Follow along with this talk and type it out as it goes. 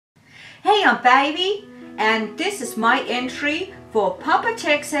Hey, I'm Paivi, and this is my entry for Papa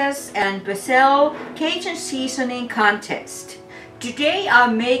Texas and Basil Cajun Seasoning Contest. Today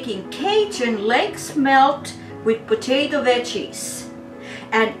I'm making Cajun Lake Smelt with potato veggies,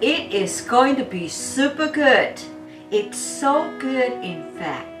 and it is going to be super good. It's so good, in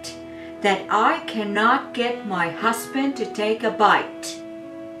fact, that I cannot get my husband to take a bite.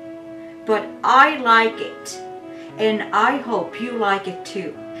 But I like it, and I hope you like it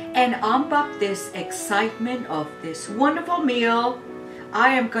too. And amp up this excitement of this wonderful meal,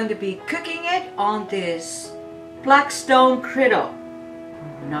 I am going to be cooking it on this BlackStone Griddle.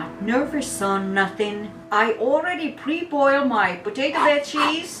 Not nervous on nothing. I already pre-boiled my potato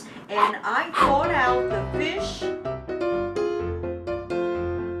veggies and I thawed out the fish.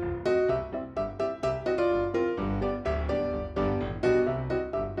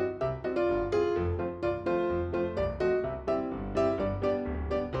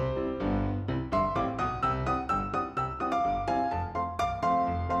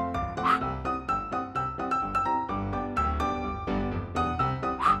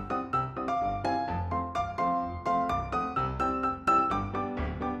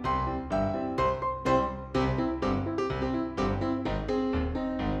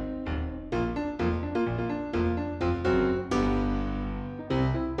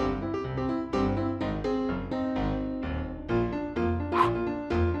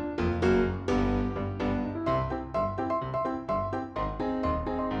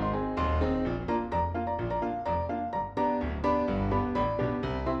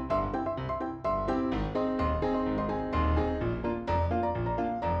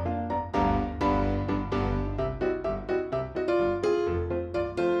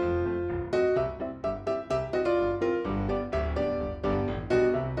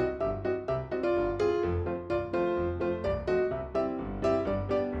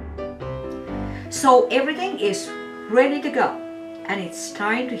 So everything is ready to go, and it's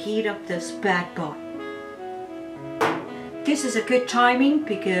time to heat up this bad boy. This is a good timing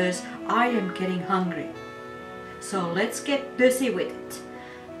because I am getting hungry. So let's get busy with it.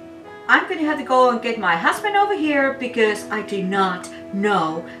 I'm going to have to go and get my husband over here because I do not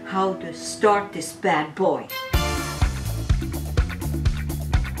know how to start this bad boy.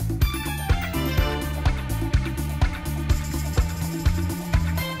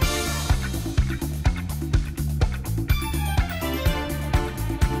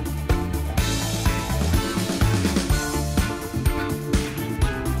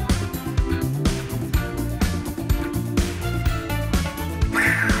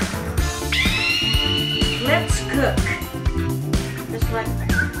 Let's cook, just like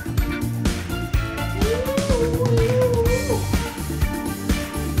that.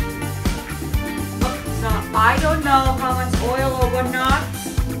 So I don't know how much oil or whatnot.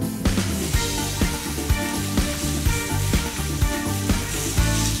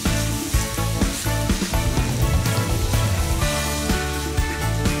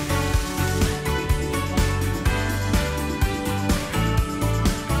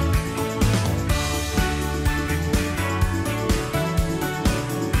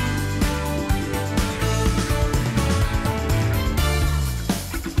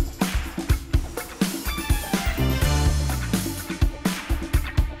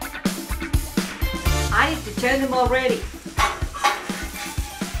 I need to turn them already.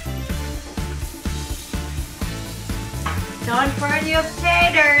 Don't burn your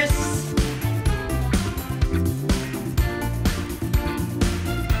potatoes.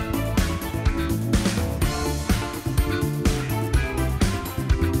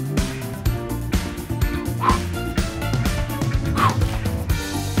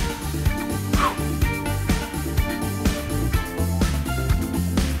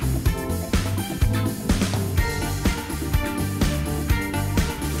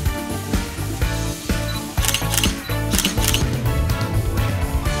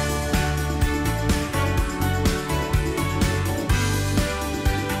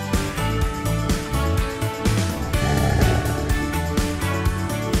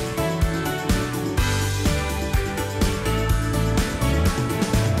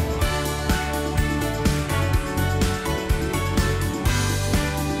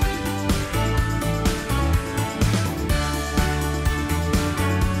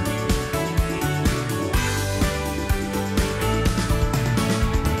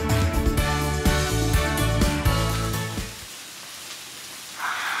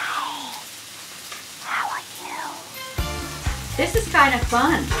 This is kind of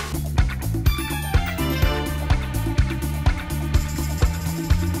fun.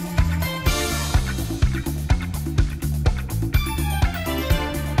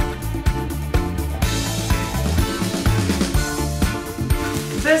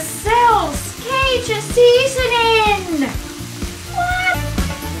 seasoning! What?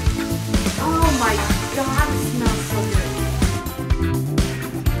 Oh my God, it smells so good.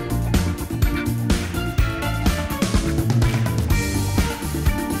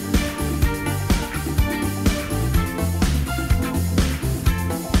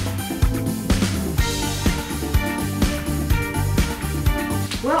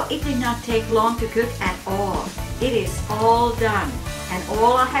 Well, it did not take long to cook at all. It is all done. And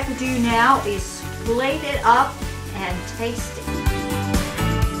all I have to do now is plate it up and taste it.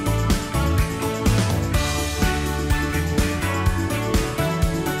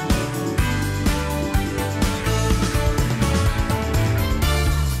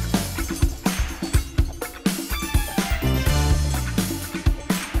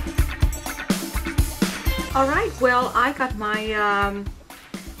 All right, well, I got my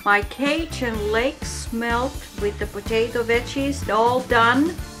my Cajun Lake Smelt with the potato veggies all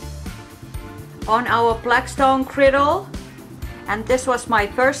done on our BlackStone Griddle, and this was my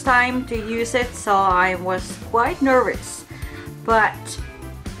first time to use it, so I was quite nervous, but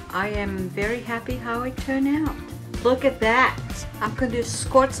I am very happy how it turned out. Look at that. I'm going to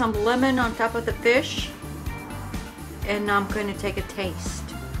squirt some lemon on top of the fish, and I'm going to take a taste.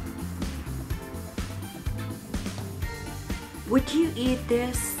 Would you eat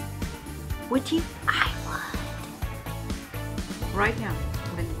this? Would you? I would. Right now,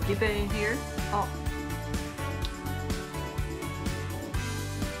 I'm going to dip it in here. Oh.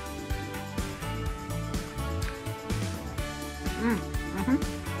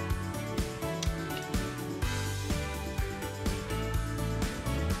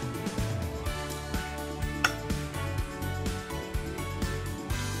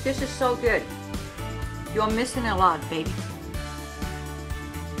 This is so good. You're missing a lot, baby.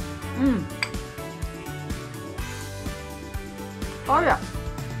 Oh yeah.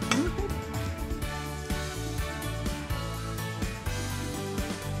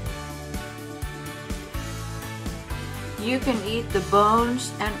 You can eat the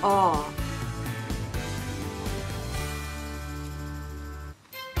bones and all.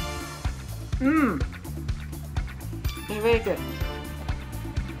 It's very good.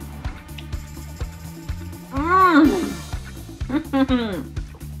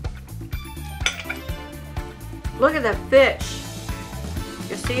 Look at that fish.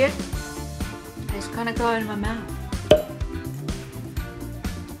 You see it? It's gonna go in my mouth.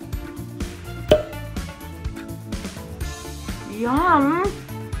 Yum!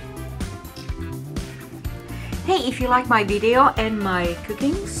 Hey, if you like my video and my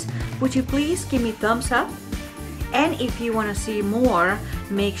cookings, would you please give me thumbs up? And if you want to see more,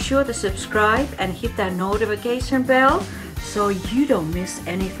 make sure to subscribe and hit that notification bell so you don't miss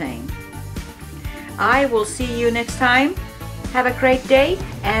anything. I will see you next time. Have a great day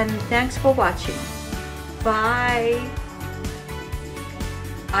and thanks for watching. Bye.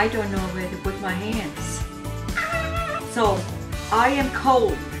 I don't know where to put my hands. So I am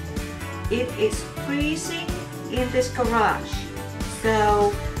cold. It is freezing in this garage.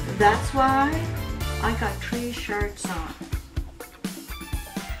 So that's why I got 3 shirts on.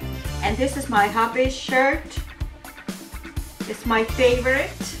 And this is my hubby's shirt. It's my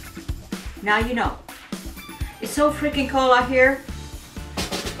favorite. Now you know. It's so freaking cold out here.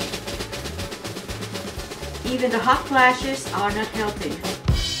 Even the hot flashes are not helping.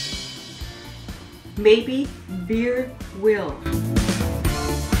 Maybe beer will.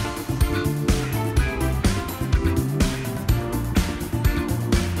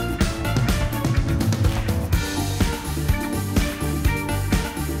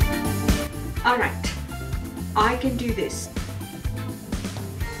 All right, I can do this.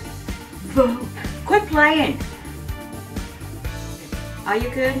 Whoa, quit playing. Are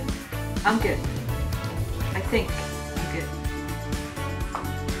you good? I'm good. I think I'm good.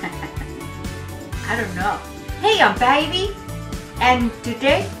 I don't know. Hey, I'm Paivi, and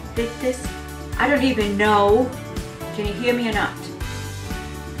today did this. I don't even know. Can you hear me or not?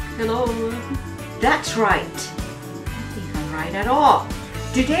 Hello? That's right. I think I'm right at all.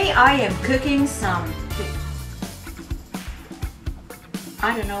 Today I am cooking some,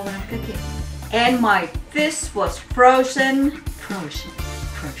 I don't know what I'm cooking. And my fish was frozen.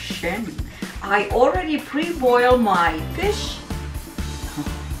 I already pre-boiled my fish.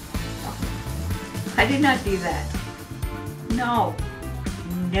 I did not do that. No.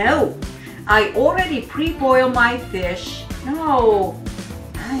 I already pre-boiled my fish. No.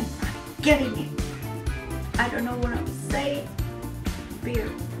 I'm not getting it. I don't know what I'm saying.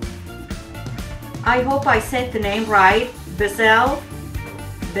 Beer. I hope I said the name right. Basil.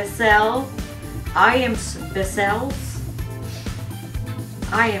 I am Basil's.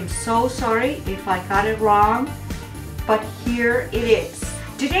 I am so sorry if I got it wrong, but here it is.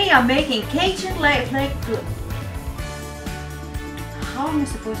 Today I'm making Cajun Lake. How am I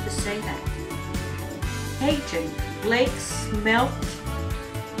supposed to say that? Cajun Lake Smelt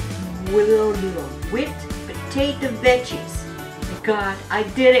with potato veggies. God, I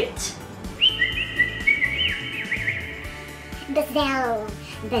did it! Basil,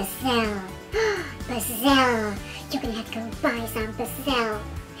 basil, basil. You're gonna have to go buy some basil.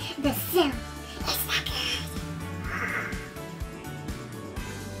 Basil, it's not good.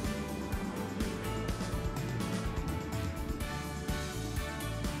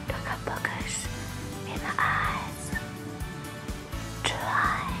 Boogers in the eyes.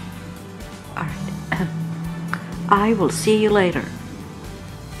 Try. Alright. I will see you later.